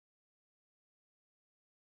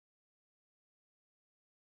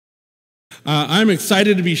I'm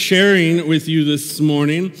excited to be sharing with you this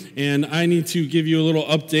morning, and I need to give you a little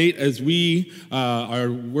update as we are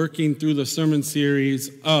working through the sermon series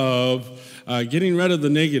of getting rid of the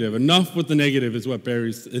negative. Enough with the negative is what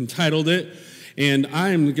Barry's entitled it, and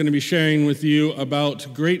I'm going to be sharing with you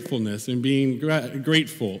about gratefulness and being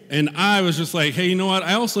grateful. And I was just like, hey, you know what?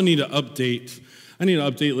 I also need to update. I need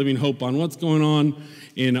to update Living Hope on what's going on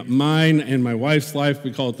in mine and my wife's life.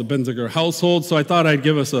 We call it the Benziger household, so I thought I'd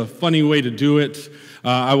give us a funny way to do it.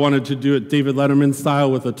 I wanted to do it David Letterman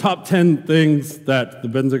style with the top 10 things that the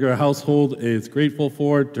Benziger household is grateful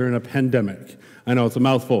for during a pandemic. I know it's a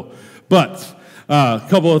mouthful, but a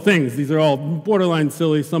couple of things. These are all borderline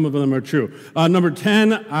silly. Some of them are true. Number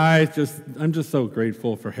 10, I'm just so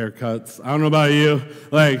grateful for haircuts. I don't know about you,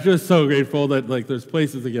 just so grateful that there's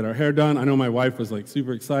places to get our hair done. I know my wife was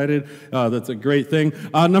super excited. That's a great thing.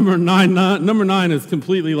 Number nine is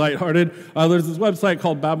completely lighthearted. There's this website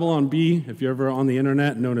called Babylon Bee. If you're ever on the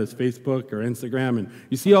internet, known as Facebook or Instagram, and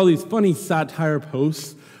you see all these funny satire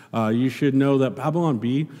posts, you should know that Babylon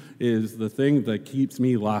Bee is the thing that keeps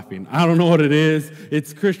me laughing. I don't know what it is.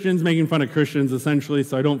 It's Christians making fun of Christians, essentially,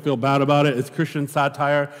 so I don't feel bad about it. It's Christian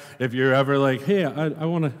satire. If you're ever like, hey, I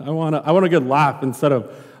want a good laugh instead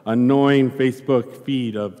of annoying Facebook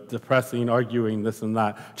feed of depressing, arguing, this and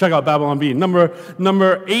that, check out Babylon Bee.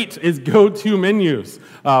 Number 8 is go-to menus.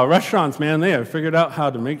 Restaurants, man, they have figured out how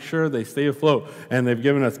to make sure they stay afloat, and they've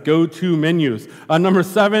given us go-to menus. Number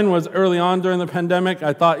 7 was early on during the pandemic.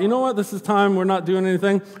 I thought, you know what, this is time, we're not doing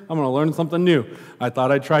anything, I'm going to learn something new. I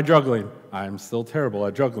thought I'd try juggling. I'm still terrible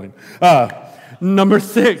at juggling. Number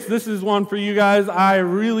 6, this is one for you guys. I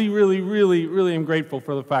really am grateful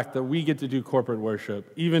for the fact that we get to do corporate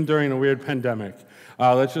worship, even during a weird pandemic.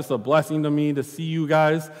 That's just a blessing to me to see you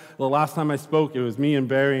guys. The last time I spoke, it was me and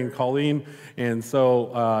Barry and Colleen, and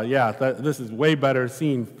so, this is way better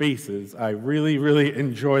seeing faces. I really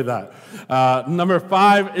enjoy that. Number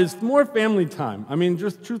 5 is more family time. I mean,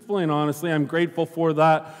 just truthfully and honestly, I'm grateful for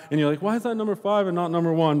that. And you're like, why is that number 5 and not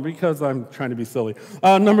number 1? Because I'm trying to be silly.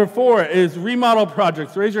 Number 4 is remodel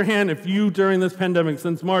projects. Raise your hand if you, during this pandemic,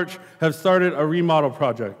 since March, have started a remodel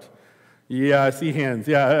project. Yeah, I see hands.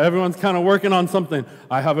 Yeah, everyone's kind of working on something.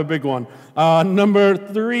 I have a big one. Number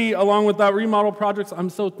 3, along with that, remodel projects, I'm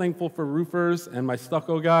so thankful for roofers and my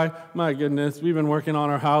stucco guy. My goodness, we've been working on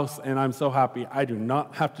our house, and I'm so happy I do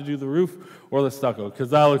not have to do the roof or the stucco,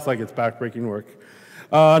 because that looks like it's backbreaking work.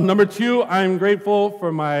 Number 2, I'm grateful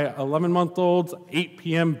for my 11-month-old's 8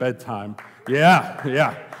 p.m. bedtime.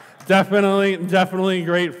 Yeah. Definitely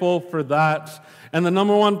grateful for that. And the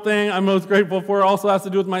number 1 thing I'm most grateful for also has to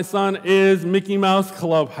do with my son is Mickey Mouse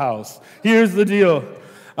Clubhouse. Here's the deal.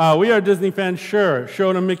 We are Disney fans, sure.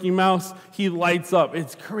 Showed him Mickey Mouse, he lights up.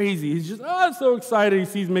 It's crazy. He's just so excited. He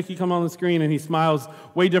sees Mickey come on the screen, and he smiles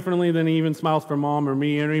way differently than he even smiles for mom or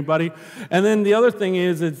me or anybody. And then the other thing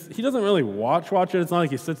is he doesn't really watch it. It's not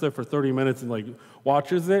like he sits there for 30 minutes and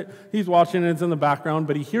watches it. He's watching it, it's in the background,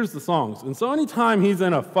 but he hears the songs. And so anytime he's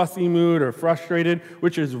in a fussy mood or frustrated,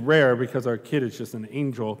 which is rare because our kid is just an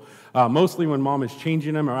angel, mostly when mom is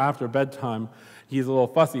changing him or after bedtime, he's a little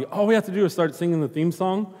fussy. All we have to do is start singing the theme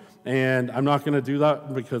song, and I'm not going to do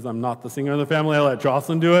that because I'm not the singer of the family. I let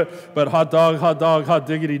Jocelyn do it, but hot dog, hot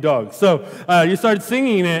diggity dog. So you start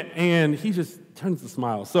singing it, and he just turns to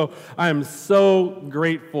smile. So I am so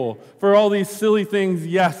grateful for all these silly things,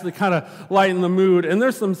 yes, to kind of lighten the mood. And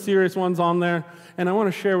there's some serious ones on there, and I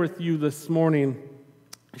want to share with you this morning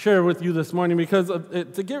because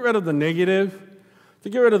to get rid of the negative,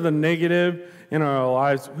 in our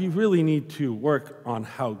lives, we really need to work on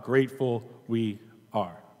how grateful we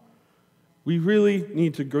are. We really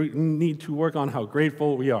need to work on how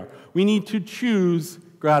grateful we are. We need to choose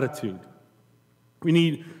gratitude.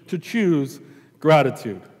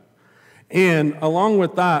 And along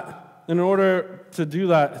with that, in order to do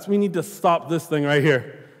that, we need to stop this thing right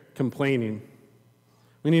here, complaining.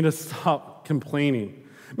 We need to stop complaining.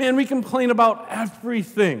 Man, we complain about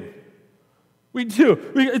everything. We do.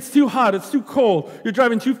 It's too hot. It's too cold. You're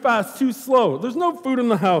driving too fast, too slow. There's no food in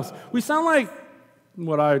the house. We sound like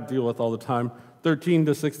what I deal with all the time, 13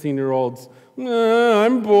 to 16-year-olds.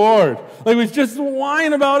 I'm bored. We just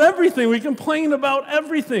whine about everything. We complain about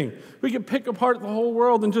everything. We can pick apart the whole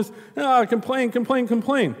world and just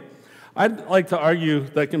complain. I'd like to argue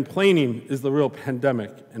that complaining is the real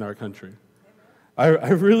pandemic in our country.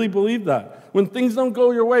 I really believe that. When things don't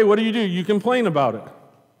go your way, what do? You complain about it.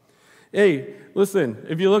 Hey, listen,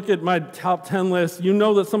 if you look at my top 10 list, you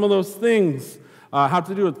know that some of those things have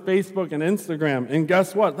to do with Facebook and Instagram. And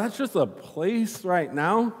guess what? That's just a place right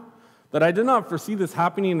now that I did not foresee this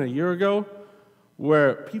happening a year ago,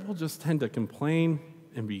 where people just tend to complain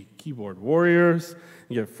and be keyboard warriors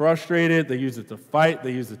and get frustrated. They use it to fight.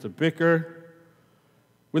 They use it to bicker.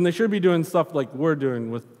 When they should be doing stuff like we're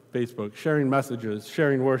doing with Facebook, sharing messages,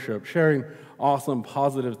 sharing worship, sharing awesome,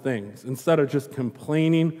 positive things, instead of just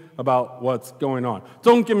complaining about what's going on.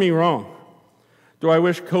 Don't get me wrong. Do I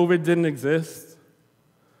wish COVID didn't exist?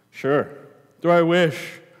 Sure. Do I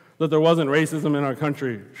wish that there wasn't racism in our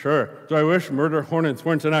country? Sure. Do I wish murder hornets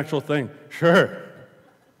weren't an actual thing? Sure.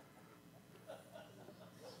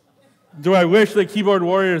 Do I wish that keyboard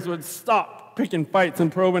warriors would stop picking fights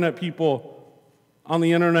and probing at people on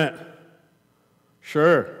the internet?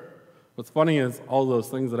 Sure. What's funny is all those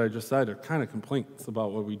things that I just said are kind of complaints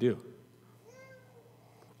about what we do.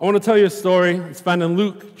 I want to tell you a story. It's found in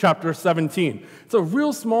Luke chapter 17. It's a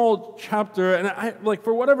real small chapter, and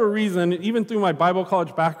for whatever reason, even through my Bible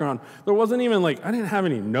college background, there wasn't even I didn't have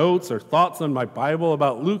any notes or thoughts on my Bible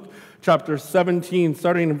about Luke chapter 17,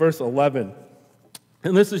 starting in verse 11.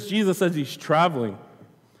 And this is Jesus as he's traveling.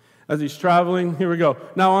 As he's traveling, here we go.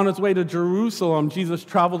 Now on his way to Jerusalem, Jesus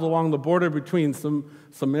traveled along the border between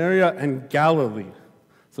Samaria and Galilee.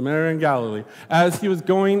 Samaria and Galilee. As he was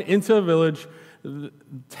going into a village,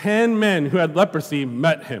 10 men who had leprosy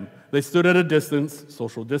met him. They stood at a distance,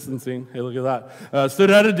 social distancing, hey, look at that, stood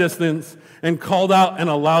at a distance and called out in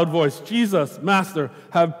a loud voice, Jesus, Master,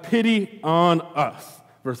 have pity on us.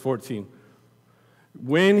 Verse 14.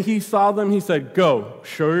 When he saw them, he said, go,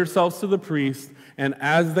 show yourselves to the priest. And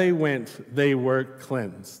as they went, they were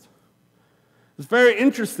cleansed. It's very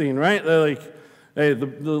interesting, right? They're hey, the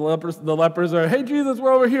lepers are, hey, Jesus,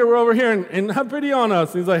 we're over here, and have pity on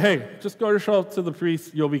us. And he's like, hey, just go yourself to the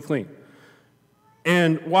priest, you'll be clean.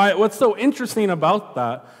 And what's so interesting about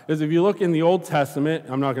that is if you look in the Old Testament,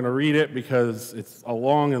 I'm not going to read it because it's a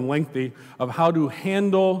long and lengthy, of how to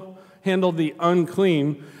handle the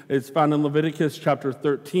unclean. It's found in Leviticus chapter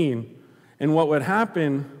 13. And what would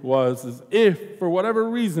happen is if, for whatever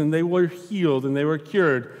reason, they were healed and they were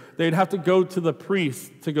cured, they'd have to go to the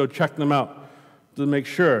priest to go check them out to make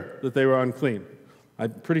sure that they were unclean.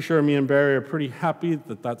 I'm pretty sure me and Barry are pretty happy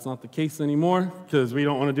that that's not the case anymore because we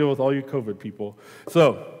don't want to deal with all you COVID people.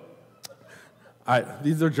 So,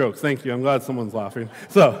 these are jokes. Thank you. I'm glad someone's laughing.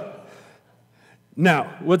 So,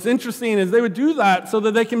 now, what's interesting is they would do that so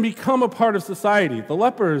that they can become a part of society. The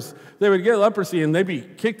lepers, they would get leprosy and they'd be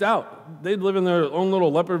kicked out. They'd live in their own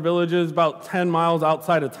little leper villages about 10 miles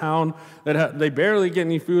outside of town. They barely get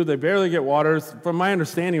any food. They barely get water. From my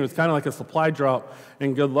understanding, it was kind of like a supply drought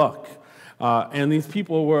and good luck. And these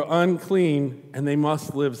people were unclean and they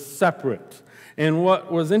must live separate. And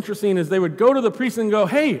what was interesting is they would go to the priest and go,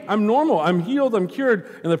 hey, I'm normal, I'm healed, I'm cured.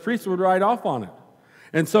 And the priest would ride off on it.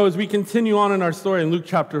 And so as we continue on in our story in Luke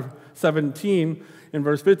chapter 17, in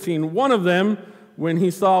verse 15, one of them, when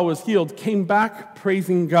he saw was healed, came back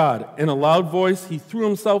praising God. In a loud voice, he threw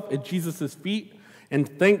himself at Jesus' feet and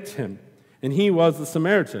thanked him. And he was the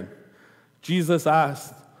Samaritan. Jesus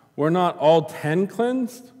asked, were not all 10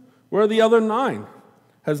 cleansed? Where are the other 9?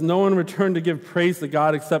 Has no one returned to give praise to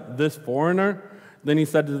God except this foreigner? Then he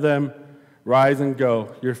said to them, rise and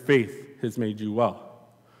go. Your faith has made you well.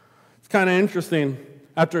 It's kind of interesting.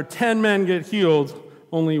 After 10 men get healed,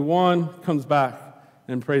 only one comes back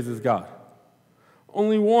and praises God.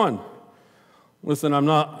 Only one. Listen, I'm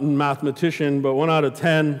not a mathematician, but 1 out of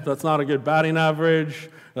 10, that's not a good batting average.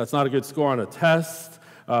 That's not a good score on a test.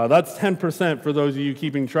 That's 10% for those of you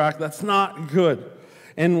keeping track. That's not good.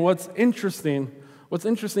 And what's interesting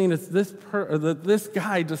is this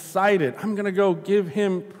guy decided, I'm going to go give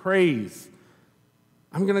him praise.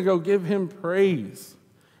 I'm going to go give him praise.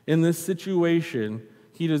 In this situation,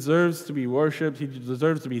 he deserves to be worshiped. He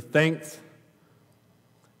deserves to be thanked.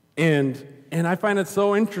 And I find it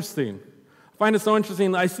so interesting.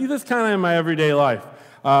 I see this kind of in my everyday life.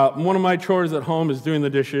 One of my chores at home is doing the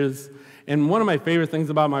dishes. And one of my favorite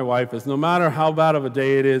things about my wife is no matter how bad of a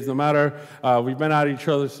day it is, no matter we've been at each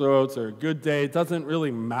other's throats or a good day, it doesn't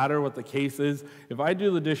really matter what the case is. If I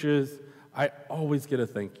do the dishes, I always get a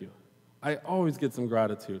thank you. I always get some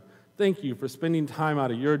gratitude. Thank you for spending time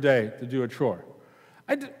out of your day to do a chore.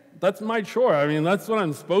 That's my chore. I mean, that's what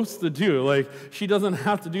I'm supposed to do. She doesn't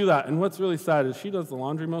have to do that. And what's really sad is she does the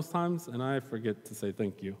laundry most times, and I forget to say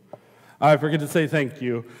thank you. I forget to say thank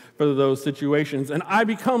you for those situations. And I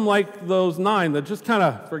become like those 9 that just kind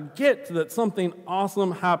of forget that something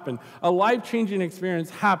awesome happened. A life-changing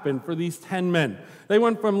experience happened for these 10 men. They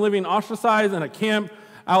went from living ostracized in a camp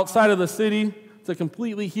outside of the city to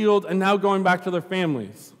completely healed and now going back to their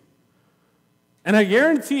families. And I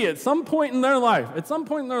guarantee at some point in their life,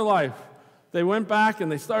 They went back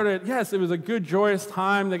and they started, yes, it was a good, joyous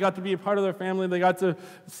time. They got to be a part of their family. They got to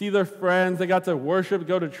see their friends. They got to worship,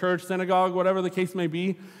 go to church, synagogue, whatever the case may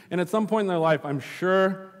be. And at some point in their life, I'm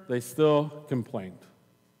sure they still complained.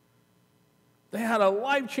 They had a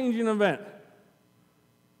life-changing event,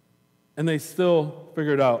 and they still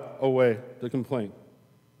figured out a way to complain.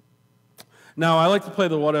 Now, I like to play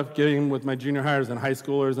the what-if game with my junior hires and high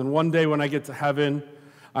schoolers, and one day when I get to heaven,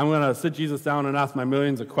 I'm going to sit Jesus down and ask my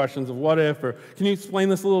millions of questions of what if, or can you explain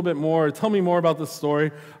this a little bit more, or tell me more about this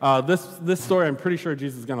story. This story I'm pretty sure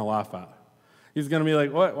Jesus is going to laugh at. He's going to be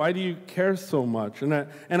like, what? Why do you care so much? And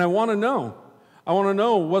I want to know. I want to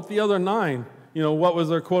know what the other 9, what was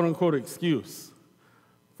their quote-unquote excuse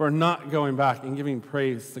for not going back and giving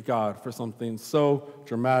praise to God for something so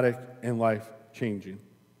dramatic and life-changing.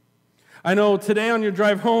 I know today on your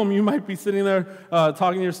drive home, you might be sitting there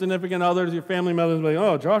talking to your significant others, your family members, like,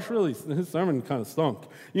 oh, Josh really, his sermon kind of stunk.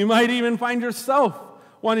 You might even find yourself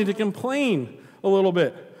wanting to complain a little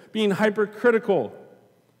bit, being hypercritical.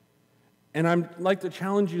 And I'd like to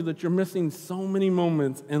challenge you that you're missing so many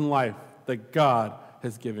moments in life that God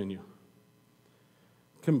has given you.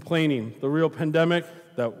 Complaining, the real pandemic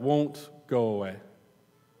that won't go away.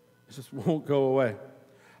 It just won't go away.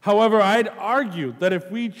 However, I'd argue that if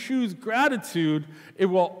we choose gratitude, it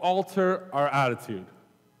will alter our attitude.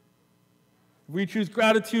 If we choose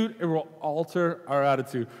gratitude, it will alter our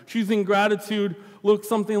attitude. Choosing gratitude looks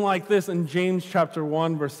something like this in James chapter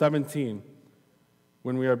 1, verse 17.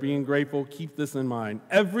 When we are being grateful, keep this in mind.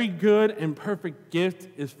 Every good and perfect gift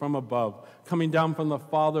is from above, coming down from the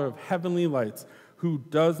Father of heavenly lights, who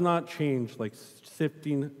does not change like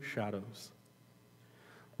sifting shadows.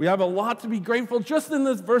 We have a lot to be grateful just in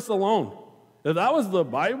this verse alone. If that was the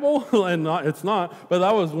Bible, and it's not, but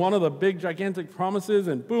that was one of the big, gigantic promises,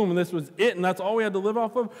 and boom, and this was it, and that's all we had to live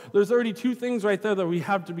off of, there's already 2 things right there that we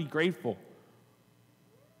have to be grateful.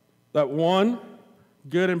 That one,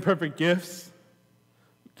 good and perfect gifts.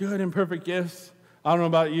 Good and perfect gifts. I don't know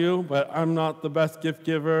about you, but I'm not the best gift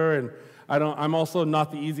giver, and I'm also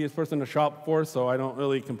not the easiest person to shop for, so I don't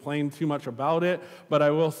really complain too much about it, but I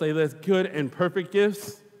will say this, good and perfect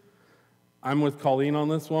gifts. I'm with Colleen on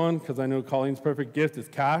this one because I know Colleen's perfect gift is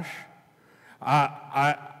cash.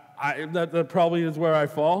 That probably is where I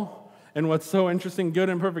fall. And what's so interesting, good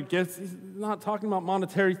and perfect gifts, he's not talking about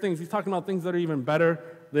monetary things. He's talking about things that are even better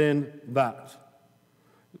than that.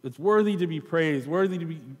 It's worthy to be praised, worthy to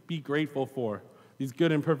be grateful for, these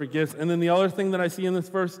good and perfect gifts. And then the other thing that I see in this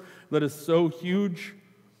verse that is so huge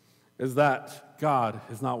is that God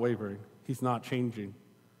is not wavering. He's not changing.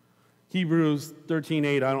 Hebrews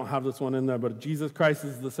 13:8, I don't have this one in there, but Jesus Christ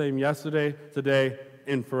is the same yesterday, today,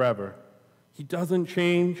 and forever. He doesn't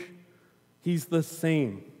change. He's the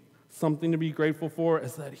same. Something to be grateful for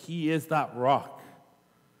is that he is that rock.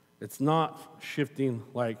 It's not shifting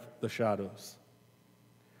like the shadows.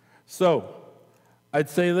 So, I'd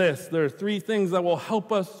say this. There are 3 things that will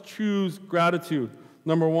help us choose gratitude.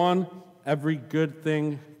 Number 1, every good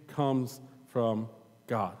thing comes from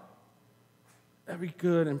God. Every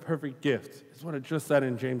good and perfect gift is what it just said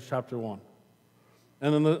in James chapter 1.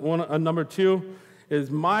 And then number 2 is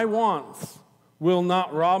my wants will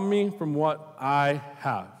not rob me from what I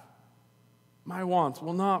have. My wants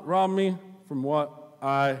will not rob me from what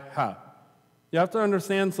I have. You have to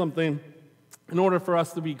understand something. In order for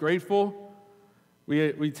us to be grateful,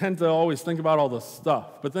 we tend to always think about all the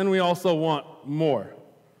stuff, but then we also want more.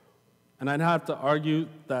 And I'd have to argue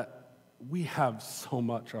that we have so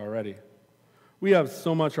much already. We have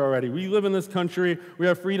so much already. We live in this country. We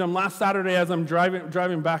have freedom. Last Saturday, as I'm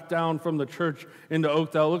driving back down from the church into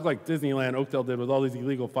Oakdale, it looked like Disneyland, Oakdale did, with all these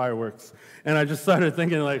illegal fireworks. And I just started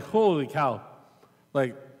thinking, like, holy cow.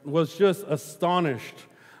 Like, was just astonished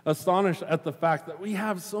at the fact that we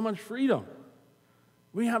have so much freedom.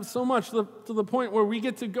 We have so much to the point where we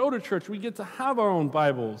get to go to church. We get to have our own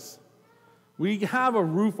Bibles. We have a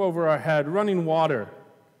roof over our head, running water.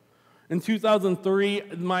 In 2003,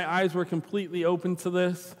 my eyes were completely open to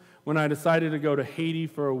this when I decided to go to Haiti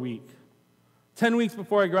for a week. 10 weeks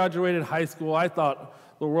before I graduated high school, I thought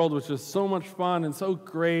the world was just so much fun and so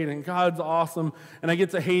great and God's awesome. And I get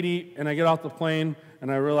to Haiti and I get off the plane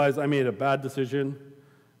and I realize I made a bad decision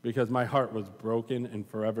because my heart was broken and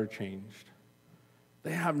forever changed.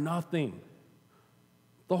 They have nothing.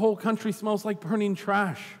 The whole country smells like burning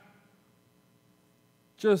trash.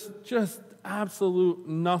 Just absolute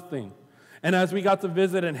nothing. And as we got to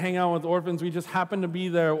visit and hang out with orphans, we just happened to be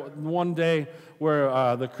there one day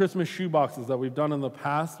where the Christmas shoe boxes that we've done in the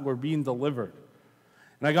past were being delivered.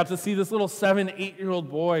 And I got to see this little 7, 8-year-old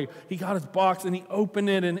boy. He got his box and he opened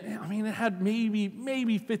it, and it had maybe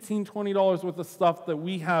 $15, $20 worth of stuff that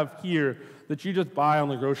we have here that you just buy on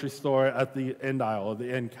the grocery store at the end aisle,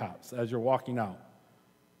 the end caps, as you're walking out.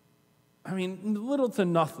 Little to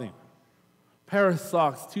nothing. Pair of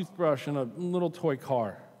socks, toothbrush, and a little toy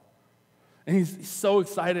car. And he's so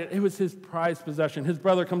excited. It was his prized possession. His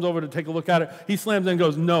brother comes over to take a look at it. He slams in and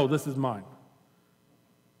goes, "No, this is mine."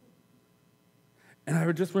 And I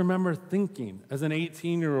would just remember thinking as an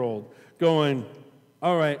 18-year-old, going,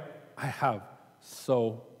 all right, I have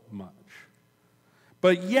so much.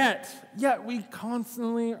 But yet we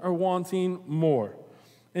constantly are wanting more.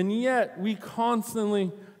 And yet we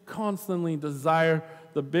constantly desire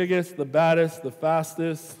the biggest, the baddest, the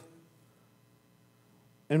fastest.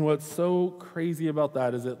 And what's so crazy about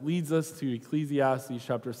that is it leads us to Ecclesiastes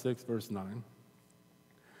chapter 6, verse 9.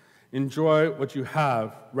 Enjoy what you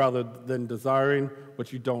have rather than desiring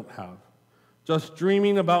what you don't have. Just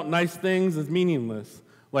dreaming about nice things is meaningless,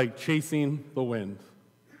 like chasing the wind.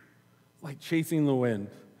 Like chasing the wind.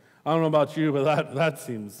 I don't know about you, but that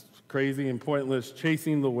seems crazy and pointless,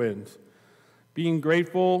 chasing the wind. Being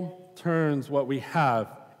grateful turns what we have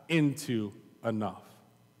into enough.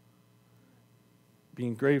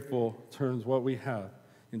 Being grateful turns what we have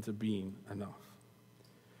into being enough.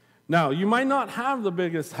 Now, you might not have the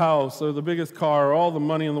biggest house or the biggest car or all the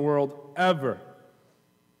money in the world ever.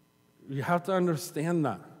 You have to understand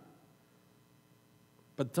that.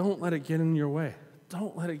 But don't let it get in your way.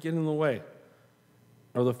 Don't let it get in the way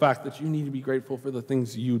of the fact that you need to be grateful for the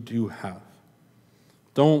things you do have.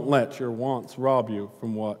 Don't let your wants rob you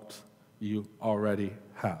from what you already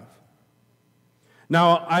have.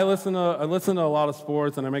 Now, I listen to a lot of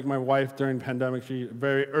sports, and I make my wife during pandemic.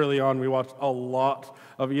 Very early on, we watched a lot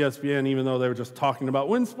of ESPN, even though they were just talking about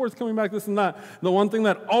when sports coming back, this and that. The one thing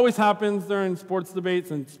that always happens during sports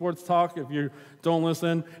debates and sports talk, if you don't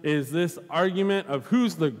listen, is this argument of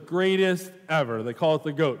who's the greatest ever. They call it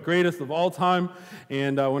the GOAT, greatest of all time.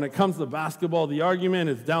 And when it comes to basketball, the argument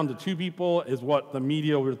is down to 2 people, is what the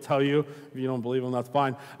media will tell you. If you don't believe them, that's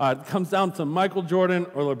fine. It comes down to Michael Jordan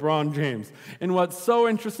or LeBron James. And what's so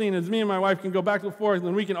interesting is me and my wife can go back and forth,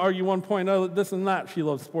 and we can argue one point, oh, this and that. She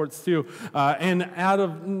loves sports too. And out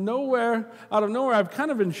of nowhere, I've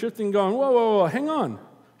kind of been shifting, going, whoa, hang on.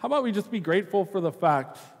 How about we just be grateful for the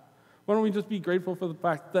fact? Why don't we just be grateful for the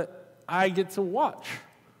fact that I get to watch?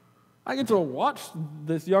 I get to watch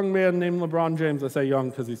this young man named LeBron James, I say young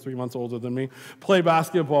because he's 3 months older than me, play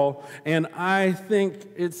basketball. And I think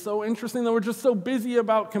it's so interesting that we're just so busy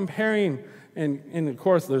about comparing. And of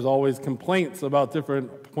course, there's always complaints about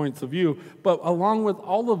different points of view. But along with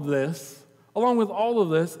all of this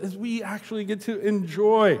is we actually get to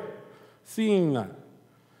enjoy seeing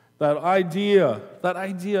that idea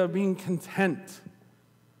of being content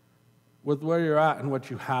with where you're at and what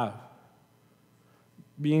you have.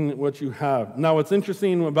 Being what you have. Now, what's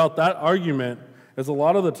interesting about that argument is a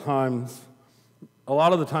lot of the times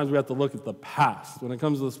we have to look at the past. When it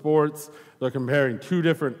comes to the sports, they're comparing 2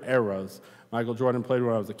 different eras. Michael Jordan played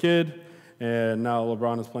when I was a kid, and now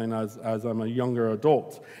LeBron is playing as I'm a younger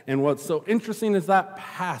adult. And what's so interesting is that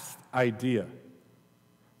past idea.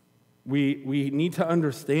 We need to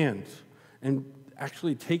understand and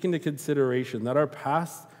actually take into consideration that our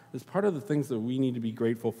past is part of the things that we need to be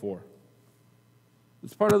grateful for.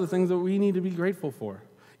 It's part of the things that we need to be grateful for.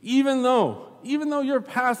 Even though your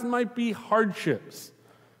past might be hardships,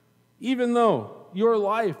 even though your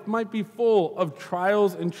life might be full of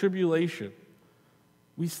trials and tribulation,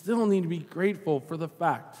 we still need to be grateful for the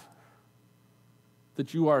fact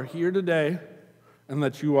that you are here today and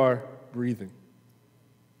that you are breathing.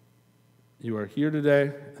 You are here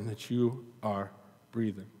today and that you are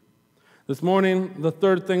breathing. This morning, the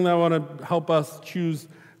third thing that I want to help us choose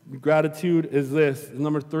gratitude is this.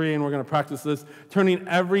 Number 3, and we're going to practice this, turning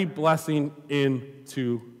every blessing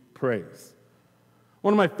into praise.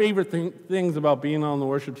 One of my favorite things about being on the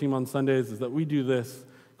worship team on Sundays is that we do this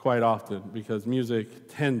quite often because music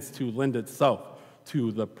tends to lend itself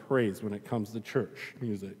to the praise when it comes to church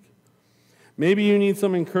music. Maybe you need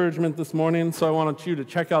some encouragement this morning, so I want you to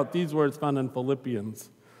check out these words found in Philippians.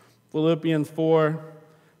 Philippians 4,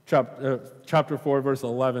 chapter 4, verse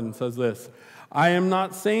 11 says this, I am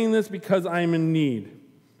not saying this because I am in need,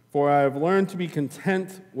 for I have learned to be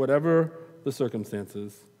content whatever the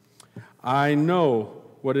circumstances. I know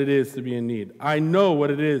what it is to be in need. I know what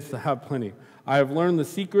it is to have plenty. I have learned the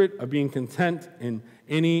secret of being content in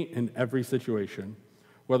any and every situation,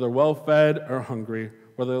 whether well-fed or hungry,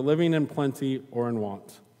 whether living in plenty or in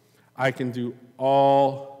want. I can do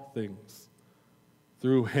all things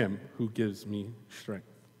through him who gives me strength.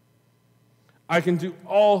 I can do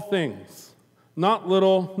all things, not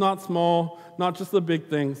little, not small, not just the big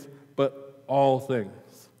things, but all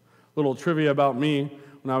things. Little trivia about me,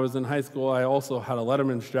 when I was in high school, I also had a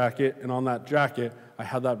Letterman's jacket, and on that jacket, I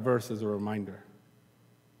had that verse as a reminder.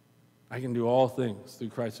 I can do all things through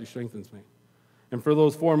Christ who strengthens me. And for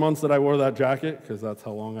those 4 months that I wore that jacket, because that's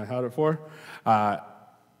how long I had it for,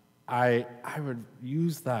 I would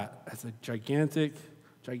use that as a gigantic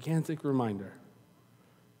reminder.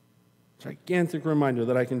 Gigantic reminder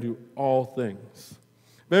that I can do all things.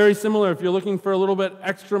 Very similar, if you're looking for a little bit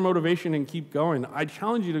extra motivation and keep going, I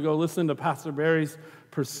challenge you to go listen to Pastor Barry's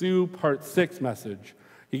Pursue Part 6 message.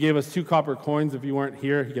 He gave us 2 copper coins. If you weren't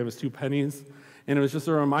here, he gave us 2 pennies. And it was just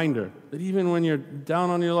a reminder that even when you're down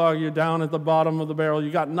on your log, you're down at the bottom of the barrel,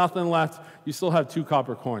 you got nothing left, you still have 2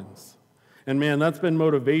 copper coins. And man, that's been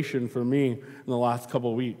motivation for me in the last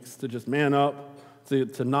couple of weeks, to just man up,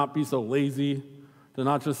 to not be so lazy, to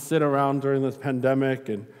not just sit around during this pandemic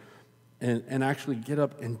and actually get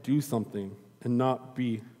up and do something and not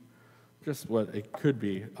be just what it could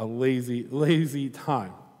be, a lazy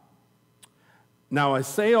time. Now, I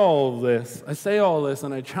say all this,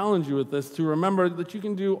 and I challenge you with this to remember that you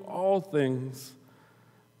can do all things,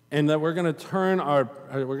 and that we're going to turn our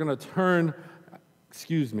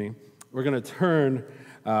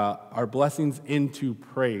blessings into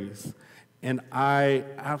praise. And I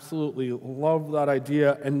absolutely love that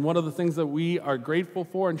idea. And one of the things that we are grateful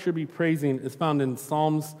for and should be praising is found in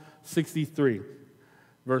Psalms 63,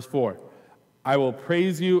 verse 4. I will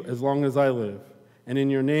praise you as long as I live, and in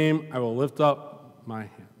your name I will lift up my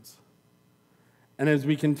hands. And as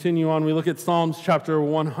we continue on, we look at Psalms chapter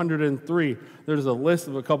 103. There's a list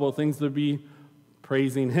of a couple of things to be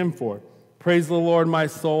praising him for. Praise the Lord, my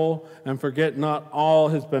soul, and forget not all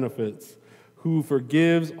his benefits, who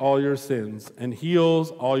forgives all your sins and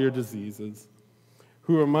heals all your diseases,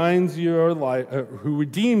 who redeems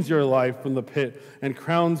your life from the pit and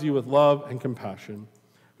crowns you with love and compassion,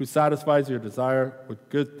 who satisfies your desire with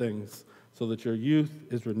good things, so that your youth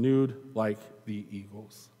is renewed like the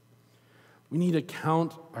eagles. We need to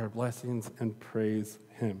count our blessings and praise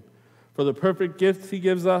him for the perfect gifts he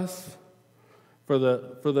gives us, for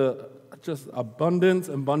the just abundance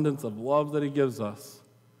of love that he gives us.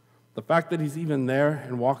 The fact that he's even there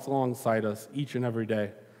and walks alongside us each and every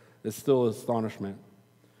day is still astonishment.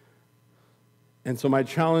 And so my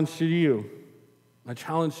challenge to you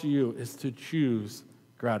is to choose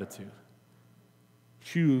gratitude.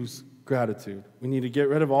 Choose gratitude. We need to get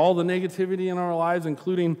rid of all the negativity in our lives,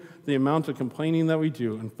 including the amount of complaining that we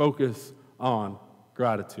do, and focus on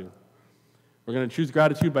gratitude. We're going to choose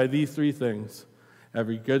gratitude by these 3 things.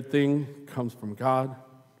 Every good thing comes from God.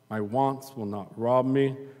 My wants will not rob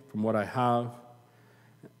me from what I have.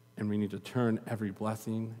 And we need to turn every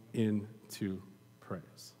blessing into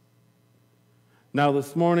praise. Now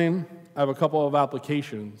this morning, I have a couple of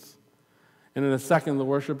applications. And in a second, the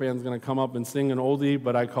worship band's going to come up and sing an oldie,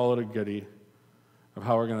 but I call it a goodie, of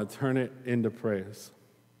how we're going to turn it into praise.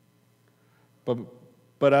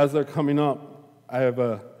 But as they're coming up, I have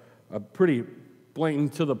a pretty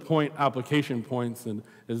blatant to-the-point application points, and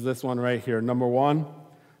is this one right here. Number 1,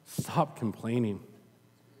 stop complaining.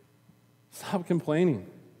 Stop complaining.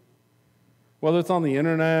 Whether it's on the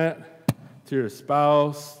internet, to your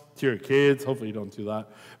spouse, to your kids, hopefully you don't do that,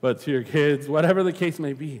 but to your kids, whatever the case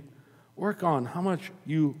may be. Work on how much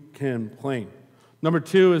you can complain. Number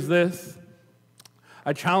 2 is this.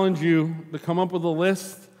 I challenge you to come up with a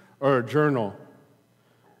list or a journal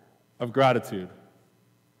of gratitude.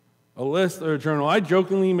 A list or a journal. I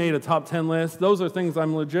jokingly made a top 10 list. Those are things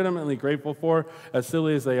I'm legitimately grateful for, as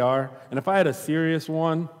silly as they are. And if I had a serious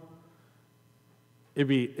one, it'd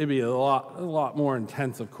be a lot more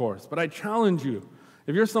intense, of course. But I challenge you,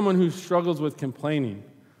 if you're someone who struggles with complaining,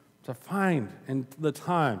 to find in the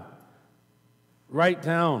time, write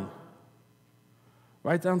down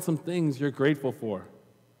some things you're grateful for.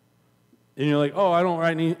 And you're like, oh, I don't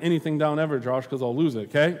write anything down ever, Josh, because I'll lose it,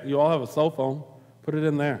 okay? You all have a cell phone. Put it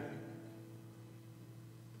in there.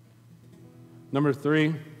 Number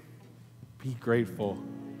 3, be grateful.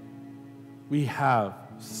 We have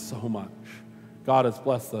so much. God has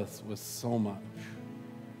blessed us with so much.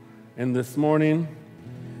 And this morning,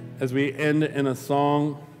 as we end in a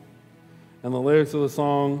song, and the lyrics of the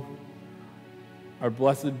song are,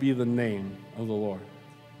 blessed be the name of the Lord.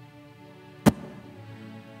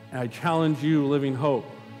 And I challenge you, Living Hope,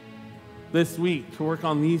 this week to work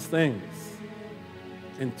on these things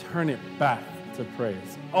and turn it back to praise.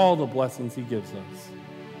 All the blessings he gives us.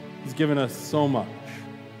 He's given us so much.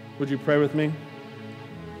 Would you pray with me?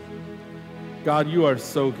 God, you are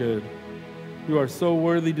so good. You are so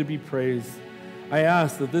worthy to be praised. I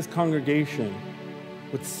ask that this congregation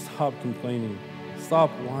would stop complaining, stop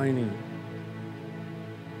whining,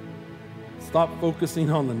 stop focusing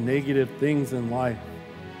on the negative things in life,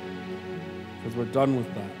 because we're done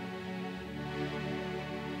with that.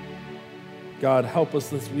 God, help us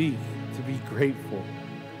this week to be grateful,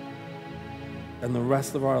 and the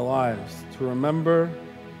rest of our lives to remember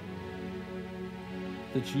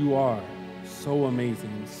that you are so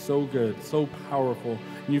amazing, so good, so powerful,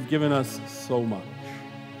 and you've given us so much.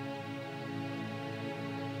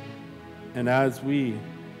 And as we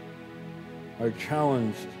are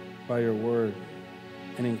challenged by your word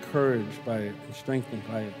and encouraged by it and strengthened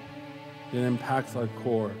by it, it impacts our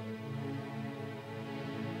core.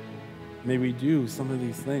 May we do some of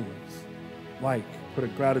these things, like put a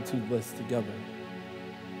gratitude list together,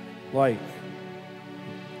 like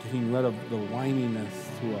getting rid of the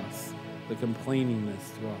whininess to us, the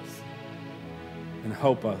complainingness to us, and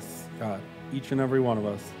help us, God, each and every one of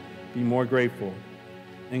us, be more grateful,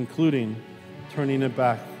 including turning it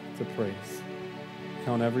back to praise.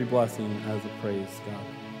 Count every blessing as a praise, God.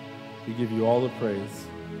 We give you all the praise.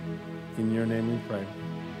 In your name we pray.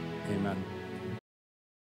 Amen.